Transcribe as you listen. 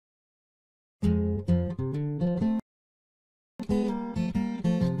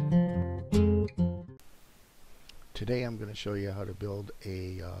Today I'm going to show you how to build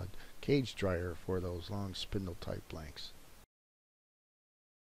a cage dryer for those long spindle type blanks.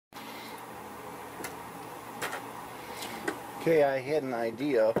 Okay, I had an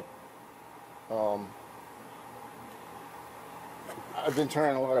idea. I've been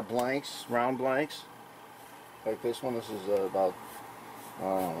turning a lot of blanks, round blanks, like this one. This is about, I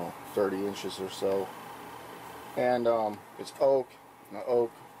don't know, 30 inches or so. And it's oak, and the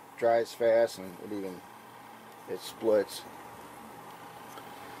oak dries fast and it splits.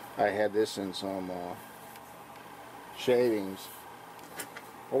 I had this in some shavings.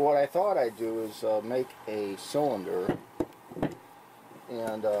 Well, what I thought I'd do is make a cylinder,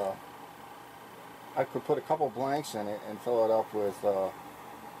 and I could put a couple blanks in it and fill it up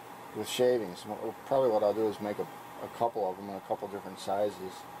with shavings. Probably what I'll do is make a couple of them in a couple different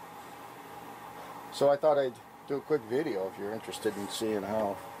sizes. So I thought I'd do a quick video if you're interested in seeing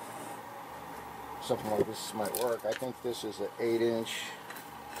how something like this might work. I think this is an 8-inch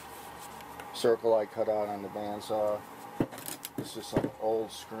circle I cut out on the bandsaw. This is some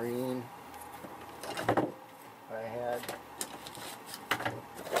old screen I had.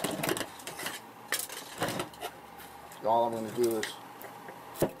 All I'm going to do is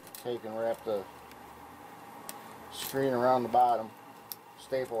take and wrap the screen around the bottom,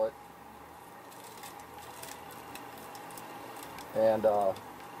 staple it, and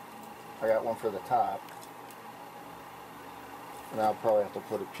I got one for the top, and I'll probably have to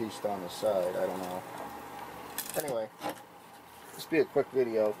put a piece down the side, I don't know. Anyway, this will be a quick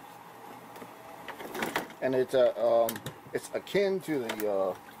video, and it's akin to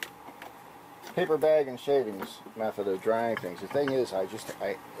the paper bag and shavings method of drying things. The thing is,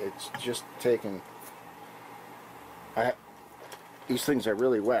 it's just taken. These things are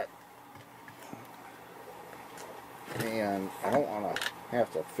really wet, and I don't want to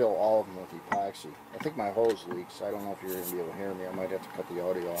have to fill all of them with epoxy. I think my hose leaks. I don't know if you're going to be able to hear me. I might have to cut the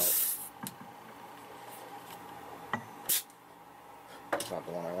audio out. That's not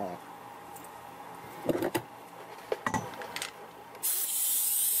the one I want.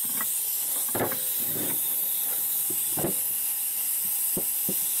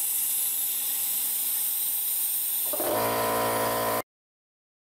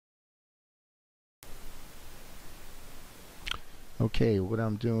 Okay, what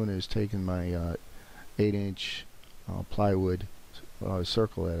I'm doing is taking my 8-inch plywood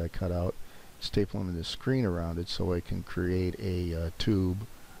circle that I cut out, stapling the screen around it so I can create a tube,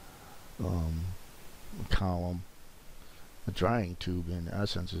 a column, a drying tube in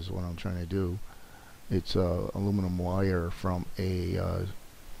essence is what I'm trying to do. It's aluminum wire from an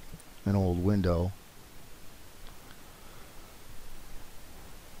old window,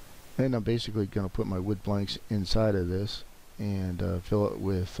 and I'm basically going to put my wood blanks inside of this and fill it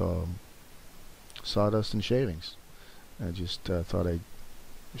with sawdust and shavings. I just thought I'd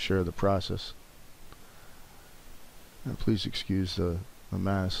share the process. And please excuse the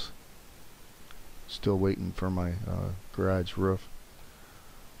mess. Still waiting for my garage roof.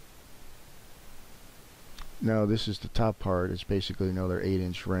 Now this is the top part. It's basically another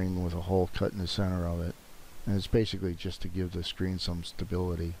 8-inch ring with a hole cut in the center of it, and it's basically just to give the screen some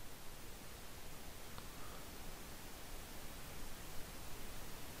stability.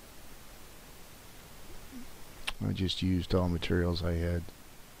 I just used all materials I had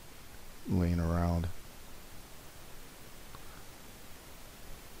laying around.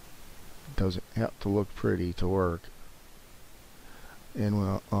 It doesn't have to look pretty to work.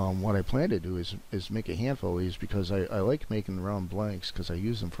 And what I plan to do is make a handful of these, because I like making round blanks because I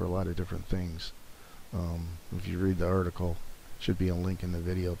use them for a lot of different things. If you read the article, should be a link in the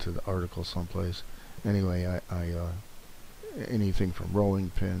video to the article someplace. Anyway, I anything from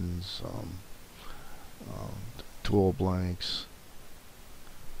rolling pins, tool blanks,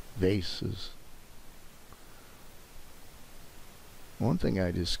 vases. One thing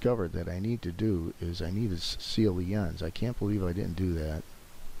I discovered that I need to do is I need to seal the ends. I can't believe I didn't do that.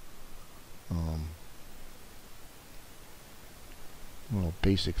 Little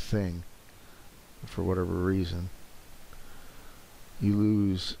basic thing. For whatever reason, you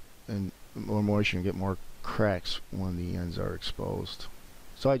lose more moisture and get more cracks when the ends are exposed.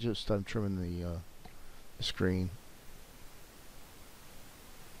 So I'm trimming the screen.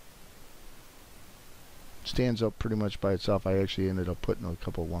 Stands up pretty much by itself. I actually ended up putting a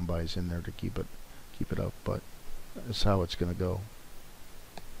couple 1-bys in there to keep it up, but that's how it's going to go.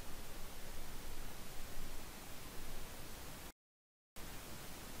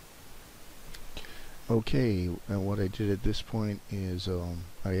 Okay, and what I did at this point is I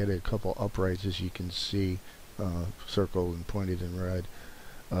added a couple uprights, as you can see, circled and pointed in red,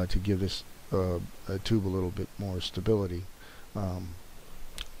 to give this tube a little bit more stability. Um,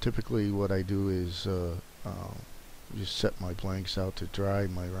 Typically what I do is just set my blanks out to dry,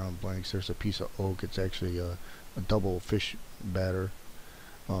 my round blanks. There's a piece of oak. It's actually a double fish batter.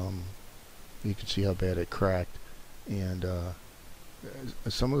 Um, you can see how bad it cracked. And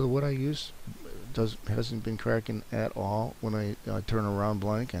some of the wood I use hasn't been cracking at all when I turn a round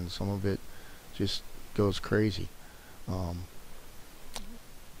blank, and some of it just goes crazy. Um,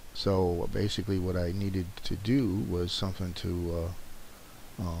 so basically what I needed to do was something to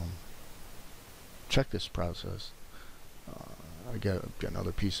check this process. I got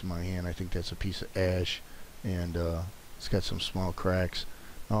another piece in my hand. I think that's a piece of ash, and it's got some small cracks.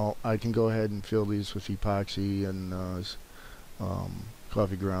 Now I can go ahead and fill these with epoxy and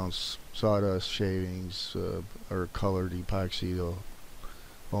coffee grounds, sawdust, shavings, or colored epoxy, the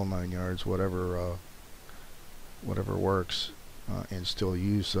whole 9 yards, whatever works, and still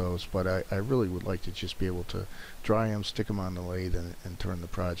use those. But I really would like to just be able to dry them, stick them on the lathe, and turn the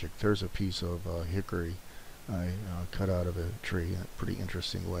project. There's a piece of hickory I cut out of a tree in a pretty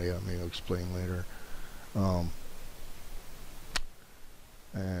interesting way. I may explain later.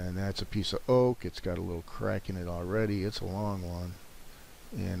 And that's a piece of oak. It's got a little crack in it already. It's a long one.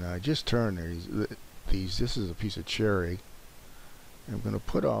 And I just turned these. This is a piece of cherry. I'm going to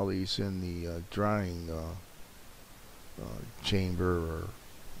put all these in the drying chamber, or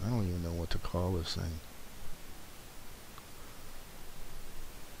I don't even know what to call this thing.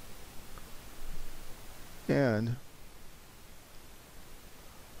 And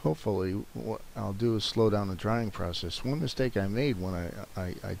hopefully what I'll do is slow down the drying process. One mistake I made when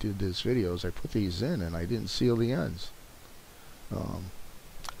I did this video is I put these in and I didn't seal the ends.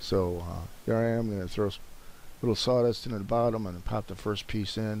 So here I am going to throw a little sawdust in at the bottom and pop the first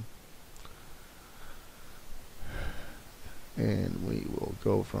piece in. And we will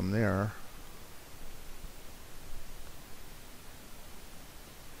go from there.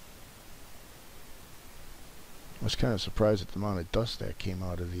 I was kind of surprised at the amount of dust that came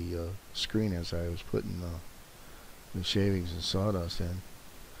out of the screen as I was putting the shavings and sawdust in.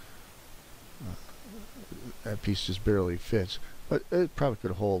 That piece just barely fits, but it probably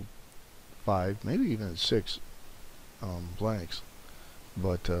could hold 5, maybe even 6 blanks.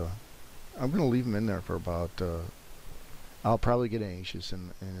 But I'm going to leave them in there for about, I'll probably get anxious in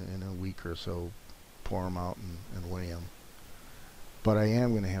a week or so, pour them out and weigh them. But I am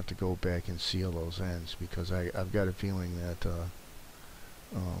going to have to go back and seal those ends, because I've got a feeling that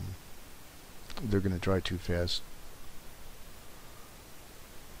they're going to dry too fast.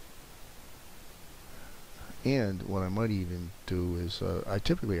 And what I might even do is I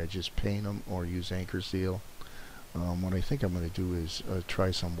just paint them or use anchor seal. What I think I'm going to do is try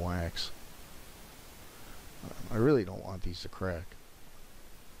some wax. I really don't want these to crack.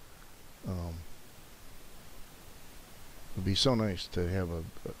 It would be so nice to have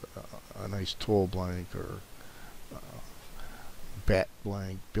a nice tool blank, or bat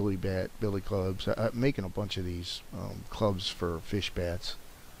blank, billy clubs. I'm making a bunch of these clubs for fish bats,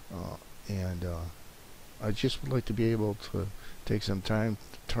 and I just would like to be able to take some time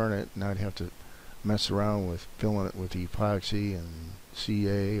to turn it, not have to mess around with filling it with epoxy and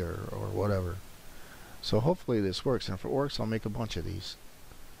CA or whatever. So hopefully this works, and if it works, I'll make a bunch of these,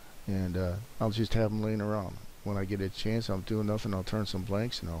 and I'll just have them laying around. When I get a chance, I'm doing nothing, I'll turn some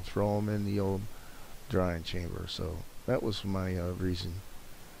blanks and I'll throw them in the old drying chamber. So that was my reason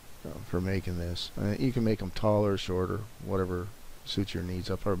for making this. You can make them taller, shorter, whatever suits your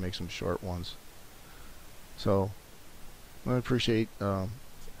needs. I'll probably make some short ones. So I appreciate the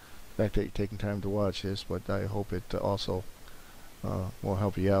fact that you're taking time to watch this, but I hope it also will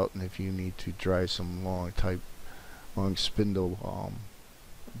help you out. And if you need to dry some long spindle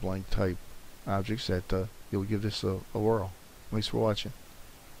blank type objects, that you'll give this a whirl. Thanks for watching.